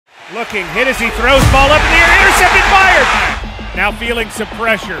Looking, hit as he throws, ball up in the air, intercepted Byard. Now feeling some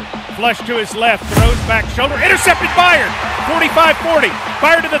pressure, flush to his left, throws back shoulder, intercepted Byard. 45-40,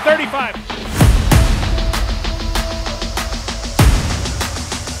 Byard to the 35.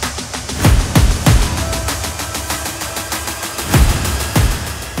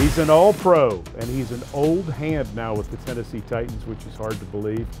 He's an all-pro, and he's an old hand now with the Tennessee Titans, which is hard to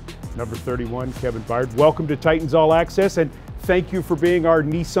believe. Number 31, Kevin Byard. Welcome to Titans All Access, and thank you for being our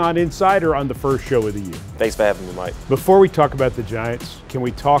Nissan Insider on the first show of the year. Thanks for having me, Mike. Before we talk about the Giants, can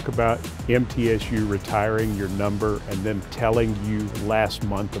we talk about MTSU retiring your number and them telling you last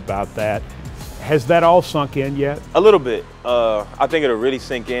month about that? Has that all sunk in yet? A little bit. I think it'll really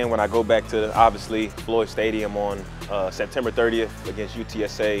sink in when I go back to, obviously, Floyd Stadium on September 30th against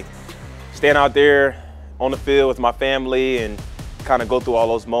UTSA. Stand out there on the field with my family and kind of go through all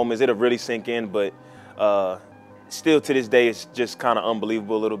those moments. It'll really sink in, but still to this day, it's just kind of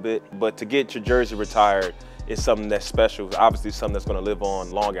unbelievable a little bit. But to get your jersey retired is something that's special. Obviously, something that's going to live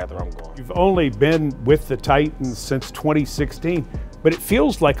on long after I'm gone. You've only been with the Titans since 2016. But it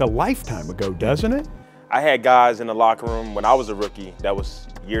feels like a lifetime ago, doesn't it? I had guys in the locker room when I was a rookie, that was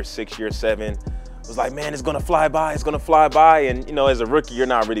year 6, year 7. It was like, man, it's gonna fly by, it's gonna fly by. And you know, as a rookie, you're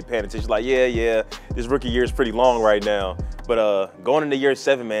not really paying attention. Like, yeah, this rookie year is pretty long right now. But going into year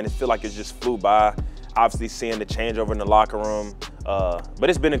 7, man, it feels like it just flew by. Obviously seeing the changeover in the locker room. But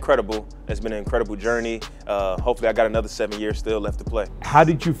it's been incredible. It's been an incredible journey. Hopefully I got another 7 years still left to play. How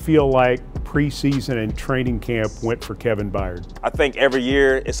did you feel like preseason and training camp went for Kevin Byard? I think every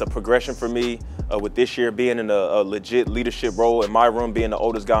year it's a progression for me. With this year being in a legit leadership role in my room, being the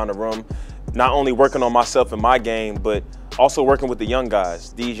oldest guy in the room, not only working on myself and my game, but also working with the young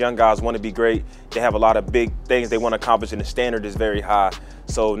guys. These young guys want to be great. They have a lot of big things they want to accomplish, and the standard is very high.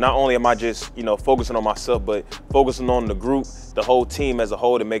 So not only am I just, focusing on myself, but focusing on the group, the whole team as a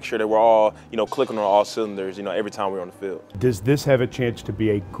whole, to make sure that we're all, clicking on all cylinders, every time we're on the field. Does this have a chance to be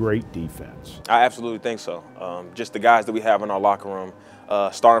a great defense? I absolutely think so. Just the guys that we have in our locker room,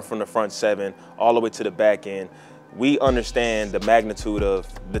 starting from the front 7 all the way to the back end. We understand the magnitude of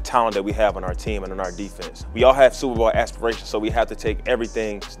the talent that we have on our team and on our defense. We all have Super Bowl aspirations, so we have to take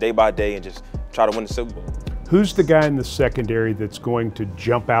everything day by day and just try to win the Super Bowl. Who's the guy in the secondary that's going to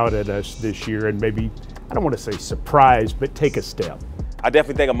jump out at us this year and maybe, I don't want to say surprise, but take a step? I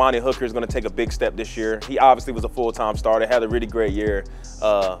definitely think Amani Hooker is going to take a big step this year. He obviously was a full-time starter, had a really great year,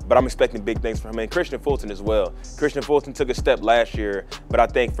 but I'm expecting big things from him. And Christian Fulton as well. Christian Fulton took a step last year, but I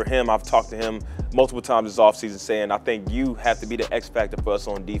think for him, I've talked to him multiple times this offseason saying, I think you have to be the X factor for us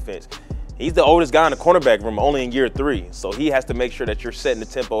on defense. He's the oldest guy in the cornerback room, only in year 3. So he has to make sure that you're setting the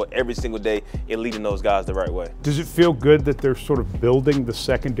tempo every single day and leading those guys the right way. Does it feel good that they're sort of building the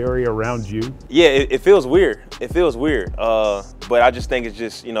secondary around you? Yeah, it feels weird. It feels weird. But I just think it's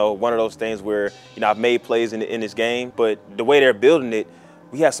just, one of those things where, I've made plays in this game, but the way they're building it,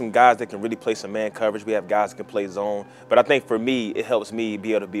 we have some guys that can really play some man coverage. We have guys that can play zone. But I think for me, it helps me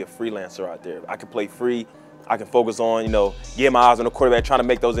be able to be a freelancer out there. I can play free. I can focus on, get my eyes on the quarterback, trying to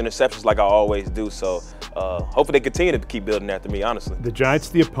make those interceptions like I always do. So hopefully they continue to keep building after me, honestly. The Giants,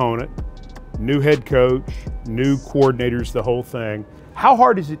 the opponent, new head coach, new coordinators, the whole thing. How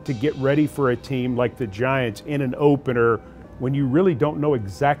hard is it to get ready for a team like the Giants in an opener when you really don't know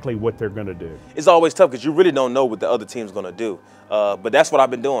exactly what they're going to do? It's always tough because you really don't know what the other team's going to do. But that's what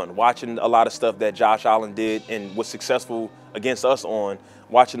I've been doing, watching a lot of stuff that Josh Allen did and was successful against us on,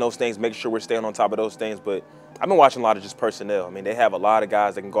 watching those things, making sure we're staying on top of those things. But I've been watching a lot of just personnel. I mean, they have a lot of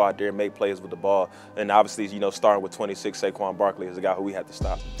guys that can go out there and make plays with the ball. And obviously, starting with 26, Saquon Barkley is a guy who we have to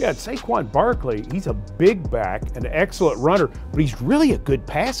stop. Yeah, Saquon Barkley, he's a big back, an excellent runner, but he's really a good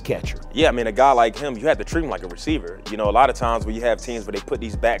pass catcher. Yeah, I mean, a guy like him, you have to treat him like a receiver. A lot of times when you have teams where they put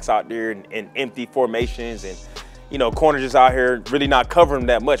these backs out there in empty formations and, corners just out here really not covering him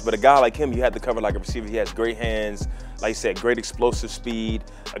that much. But a guy like him, you have to cover like a receiver. He has great hands, like you said, great explosive speed,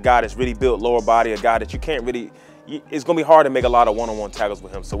 a guy that's really built lower body, a guy that you can't really – it's going to be hard to make a lot of one-on-one tackles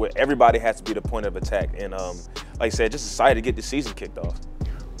with him. So everybody has to be the point of attack. And like I said, just excited to get the season kicked off.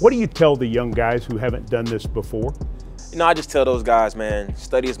 What do you tell the young guys who haven't done this before? I just tell those guys, man,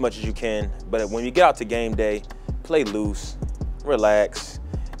 study as much as you can. But when you get out to game day, play loose, relax.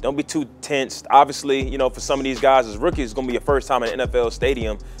 Don't be too tense. Obviously, for some of these guys as rookies, it's going to be your first time in an NFL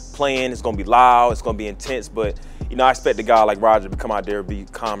stadium playing. It's going to be loud. It's going to be intense. But, I expect a guy like Roger to come out there and be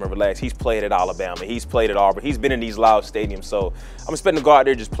calm and relaxed. He's played at Alabama. He's played at Auburn. He's been in these loud stadiums. So I'm expecting to go out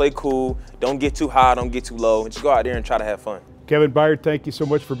there, just play cool. Don't get too high. Don't get too low. And just go out there and try to have fun. Kevin Byard, thank you so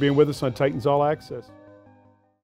much for being with us on Titans All Access.